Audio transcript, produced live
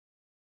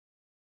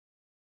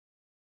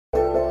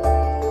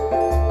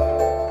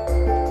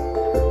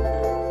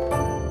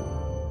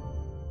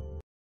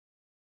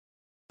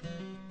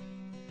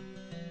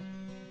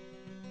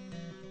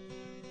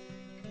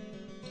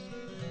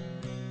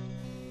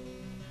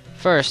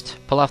First,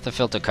 pull off the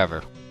filter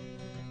cover.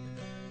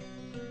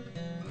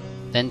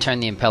 Then turn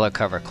the impeller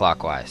cover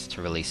clockwise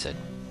to release it.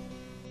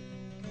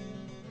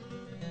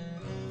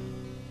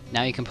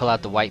 Now you can pull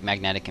out the white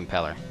magnetic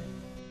impeller.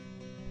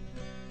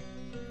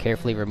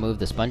 Carefully remove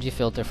the spongy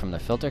filter from the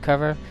filter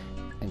cover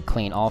and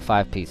clean all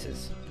 5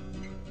 pieces.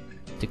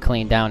 To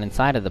clean down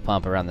inside of the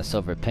pump around the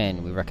silver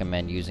pin, we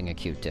recommend using a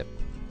Q-tip.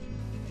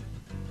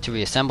 To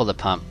reassemble the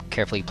pump,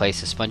 carefully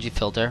place the spongy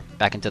filter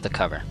back into the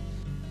cover.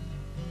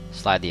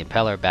 Slide the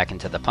impeller back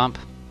into the pump.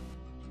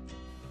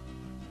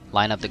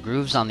 Line up the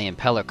grooves on the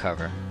impeller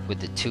cover with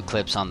the 2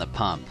 clips on the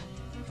pump,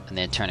 and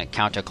then turn it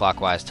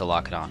counterclockwise to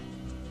lock it on.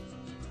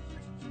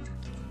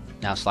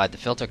 Now slide the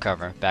filter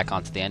cover back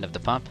onto the end of the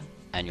pump,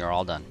 and you're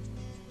all done.